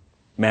 the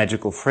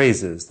magical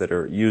phrases that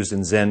are used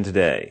in Zen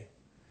today.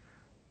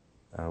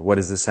 What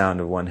is the sound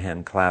of one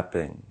hand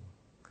clapping?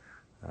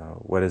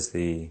 What is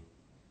the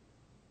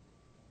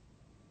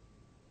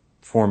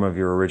form of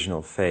your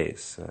original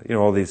face?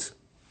 All these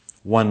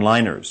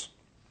one-liners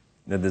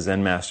that the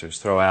Zen masters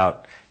throw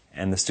out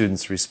and the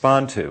students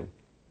respond to.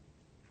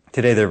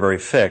 Today they're very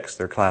fixed.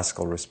 They're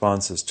classical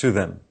responses to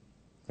them.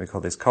 We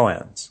call these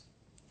koans.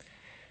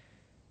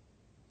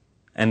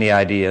 And the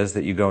idea is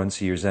that you go and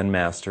see your Zen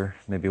master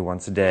maybe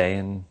once a day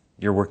and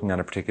you're working on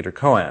a particular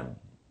koan.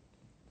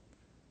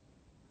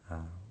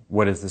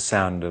 What is the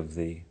sound of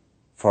the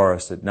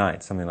forest at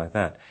night? Something like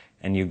that.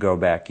 And you go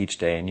back each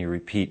day and you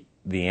repeat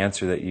the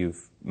answer that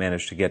you've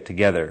managed to get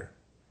together.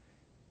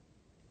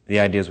 The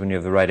idea is when you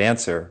have the right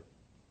answer,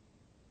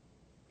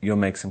 you'll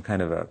make some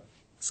kind of a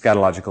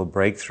scatological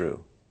breakthrough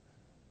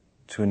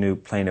to a new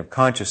plane of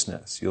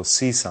consciousness. You'll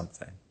see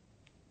something.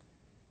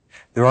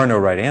 There are no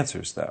right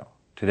answers, though.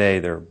 Today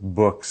there are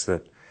books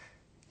that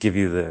give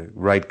you the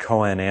right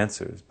koan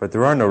answers, but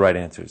there are no right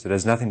answers. It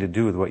has nothing to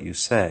do with what you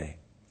say.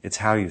 It's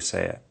how you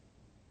say it.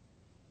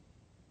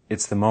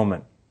 It's the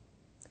moment.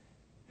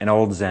 And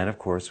old Zen, of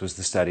course, was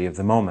the study of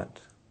the moment,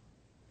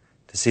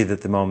 to see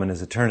that the moment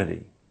is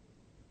eternity.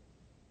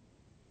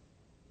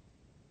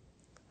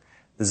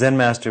 The Zen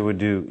master would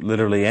do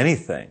literally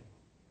anything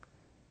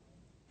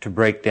to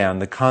break down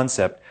the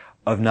concept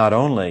of not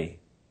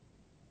only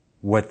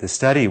what the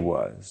study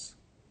was,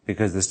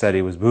 because the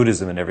study was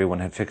Buddhism and everyone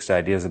had fixed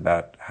ideas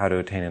about how to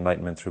attain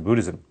enlightenment through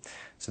Buddhism.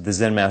 So the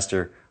Zen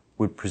master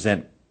would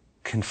present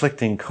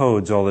conflicting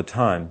codes all the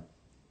time.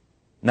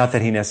 Not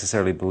that he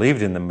necessarily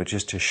believed in them, but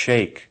just to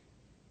shake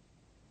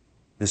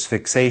this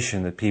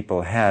fixation that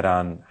people had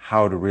on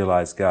how to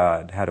realize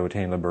God, how to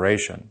attain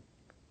liberation.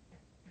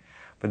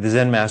 But the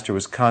Zen master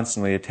was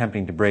constantly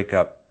attempting to break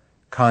up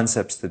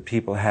concepts that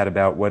people had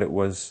about what it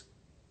was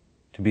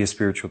to be a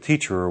spiritual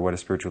teacher or what a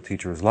spiritual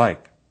teacher is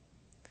like.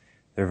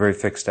 They're very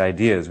fixed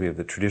ideas. We have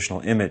the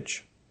traditional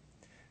image.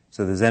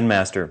 So the Zen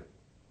master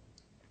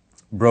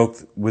broke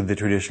with the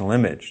traditional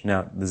image.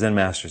 Now, the Zen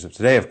masters of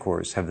today, of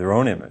course, have their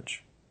own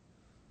image.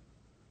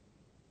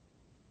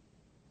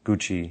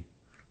 Gucci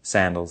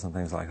sandals and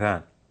things like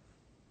that.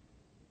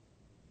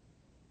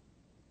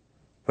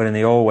 But in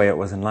the old way, it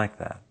wasn't like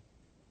that.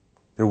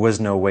 There was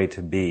no way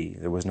to be.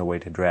 There was no way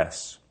to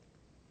dress.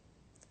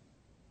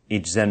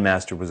 Each Zen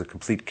master was a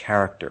complete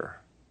character.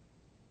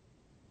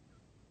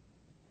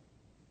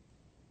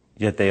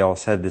 Yet they all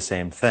said the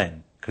same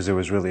thing, because there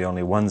was really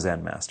only one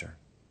Zen master.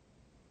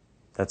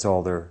 That's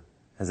all there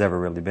has ever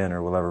really been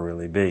or will ever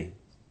really be.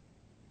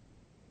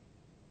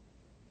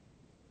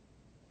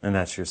 And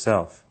that's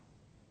yourself.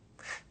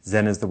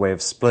 Zen is the way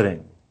of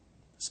splitting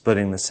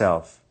the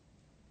self,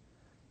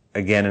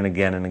 again and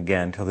again and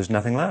again, until there's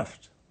nothing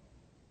left.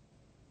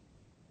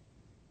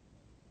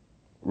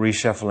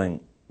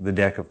 Reshuffling the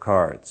deck of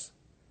cards,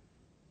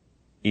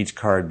 each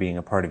card being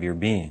a part of your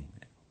being,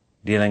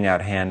 dealing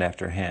out hand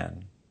after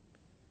hand,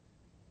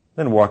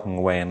 then walking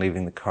away and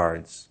leaving the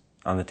cards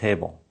on the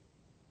table,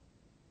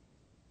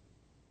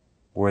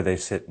 where they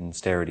sit and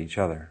stare at each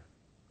other,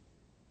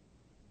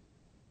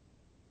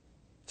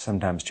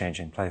 sometimes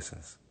changing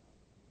places.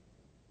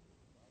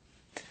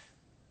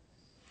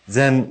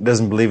 Zen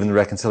doesn't believe in the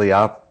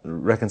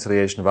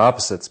reconciliation of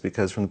opposites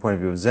because from the point of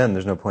view of Zen,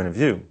 there's no point of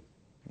view.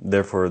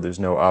 Therefore, there's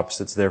no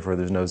opposites. Therefore,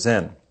 there's no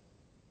Zen.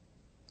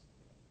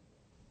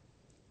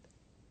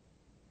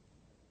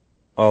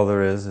 All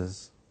there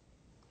is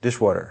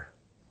dishwater.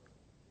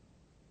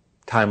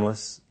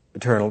 Timeless,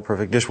 eternal,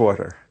 perfect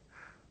dishwater.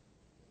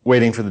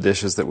 Waiting for the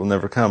dishes that will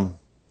never come.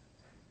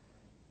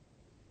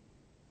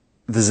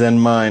 The Zen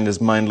mind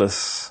is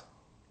mindless.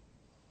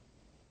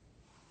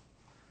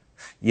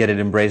 Yet it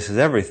embraces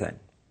everything.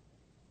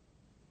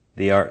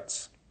 The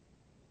arts.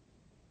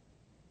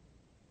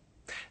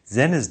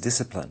 Zen is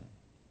discipline.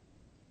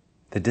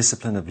 The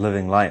discipline of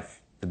living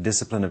life. The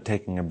discipline of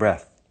taking a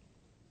breath.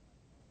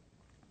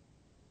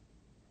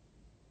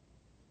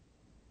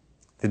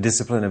 The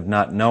discipline of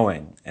not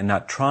knowing and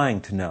not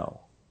trying to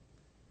know.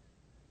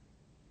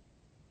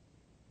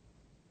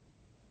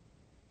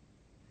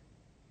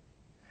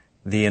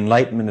 The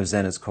enlightenment of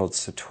Zen is called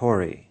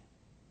Satori.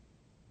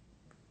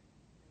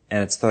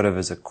 And it's thought of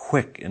as a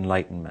quick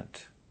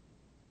enlightenment.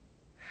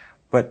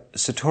 But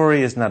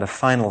Satori is not a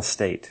final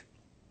state.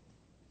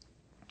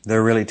 There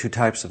are really two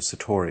types of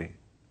Satori.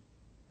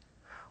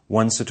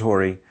 One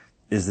Satori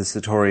is the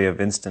Satori of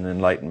instant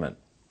enlightenment.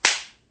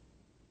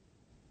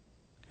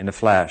 In a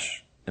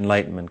flash,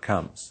 enlightenment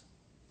comes.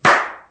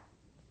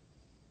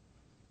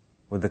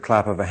 With the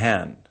clap of a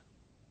hand,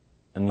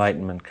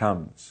 enlightenment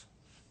comes.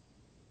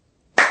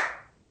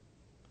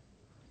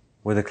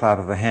 With the clap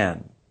of a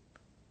hand,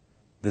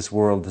 this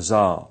world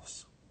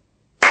dissolves.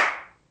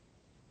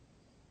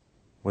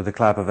 With the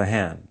clap of a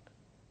hand,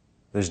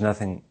 there's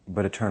nothing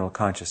but eternal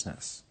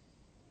consciousness.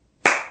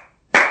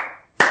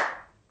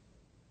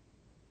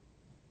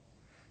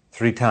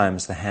 3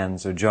 times the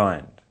hands are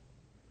joined.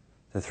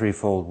 The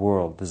threefold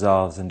world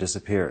dissolves and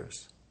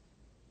disappears.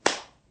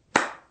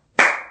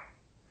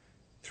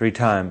 3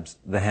 times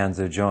the hands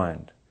are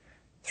joined.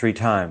 3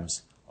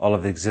 times all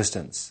of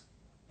existence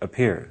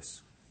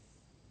appears.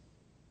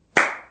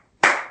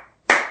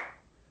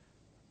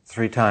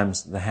 3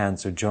 times the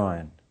hands are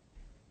joined.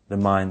 The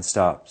mind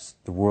stops.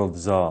 The world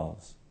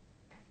dissolves.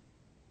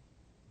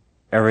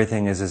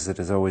 Everything is as it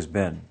has always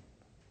been.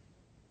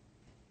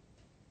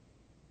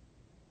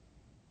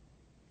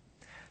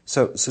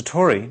 So,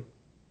 Satori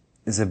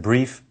is a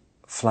brief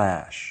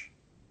flash.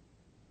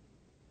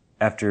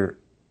 After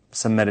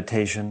some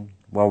meditation,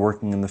 while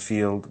working in the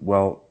field,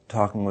 while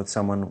talking with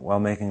someone, while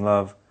making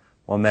love,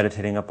 while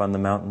meditating up on the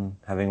mountain,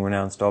 having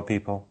renounced all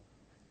people,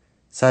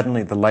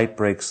 suddenly the light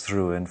breaks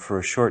through, and for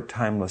a short,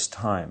 timeless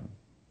time,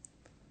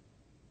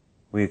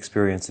 we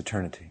experience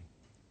eternity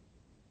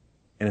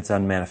in its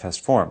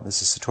unmanifest form.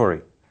 This is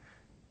Satori.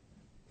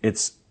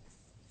 It's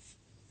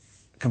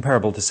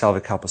comparable to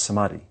Salvikalpa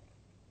Samadhi.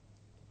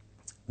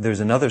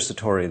 There's another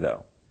Satori,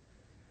 though,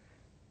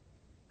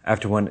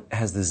 after one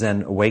has the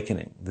Zen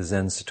awakening, the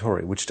Zen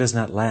Satori, which does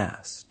not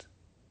last,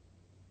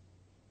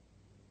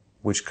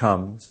 which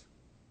comes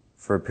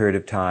for a period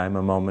of time,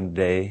 a moment, a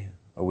day,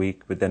 a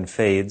week, but then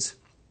fades.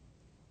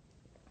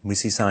 We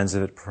see signs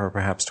of it for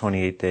perhaps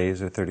 28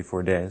 days or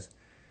 34 days.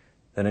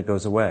 Then it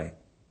goes away.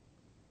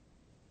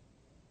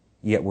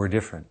 Yet we're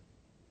different.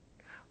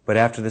 But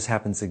after this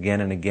happens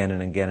again and again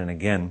and again and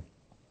again,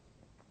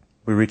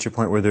 we reach a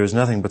point where there is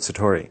nothing but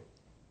Satori.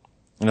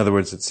 In other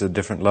words, it's a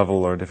different level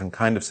or a different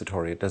kind of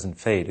satori. It doesn't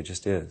fade, it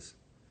just is.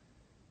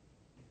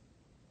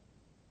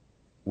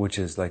 Which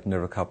is like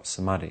nirvikalpa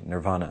samadhi,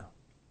 nirvana.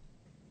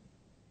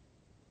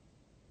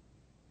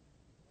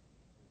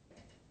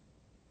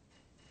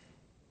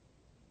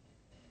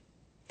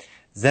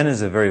 Zen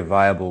is a very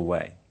viable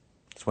way.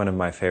 It's one of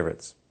my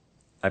favorites.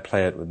 I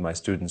play it with my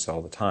students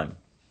all the time.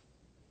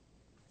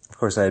 Of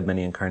course, I had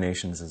many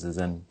incarnations as a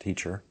Zen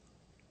teacher.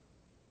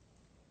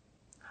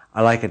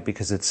 I like it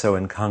because it's so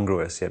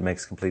incongruous, yet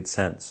makes complete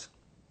sense.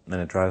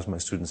 And it drives my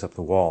students up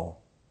the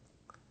wall.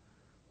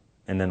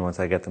 And then once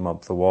I get them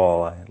up the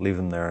wall, I leave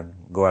them there and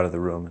go out of the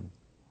room and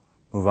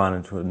move on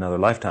into another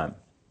lifetime.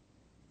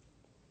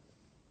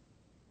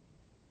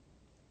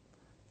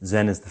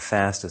 Zen is the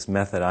fastest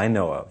method I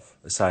know of,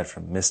 aside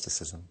from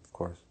mysticism, of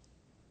course,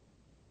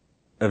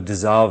 of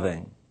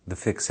dissolving the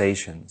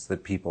fixations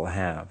that people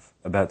have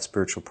about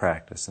spiritual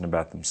practice and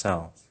about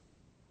themselves.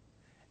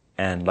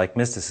 And like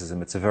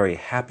mysticism, it's a very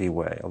happy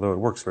way, although it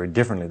works very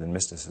differently than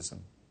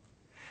mysticism.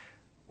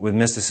 With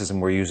mysticism,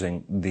 we're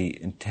using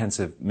the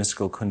intensive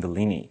mystical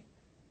kundalini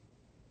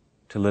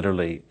to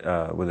literally,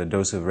 with a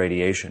dose of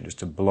radiation, just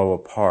to blow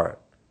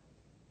apart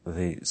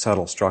the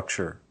subtle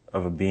structure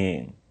of a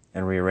being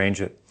and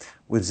rearrange it.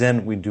 With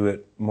Zen, we do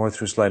it more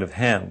through sleight of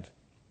hand.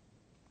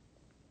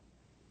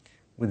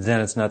 With Zen,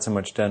 it's not so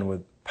much done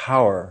with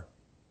power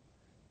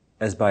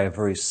as by a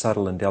very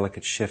subtle and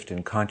delicate shift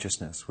in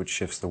consciousness, which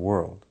shifts the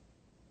world.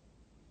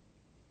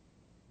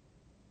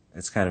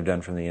 It's kind of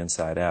done from the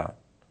inside out.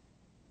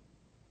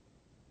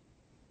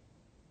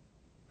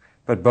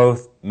 But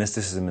both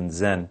mysticism and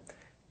Zen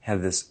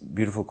have this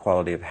beautiful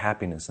quality of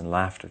happiness and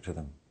laughter to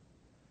them,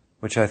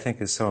 which I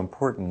think is so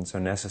important and so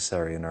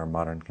necessary in our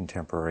modern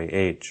contemporary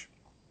age.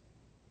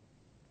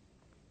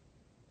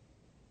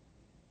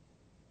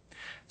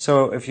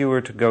 So if you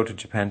were to go to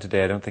Japan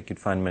today, I don't think you'd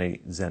find many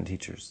Zen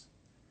teachers.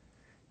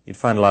 You'd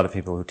find a lot of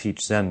people who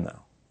teach Zen,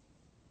 though.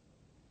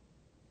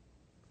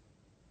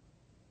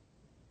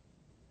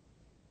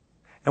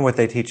 And what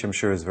they teach, I'm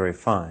sure, is very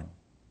fine.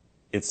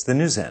 It's the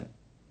new Zen.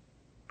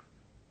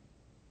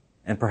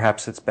 And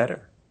perhaps it's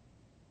better.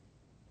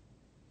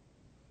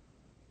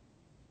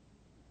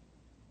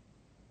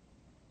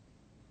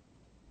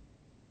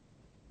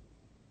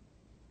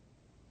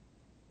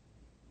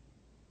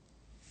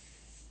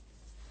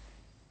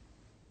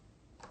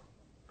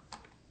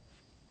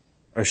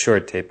 A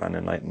short tape on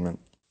enlightenment.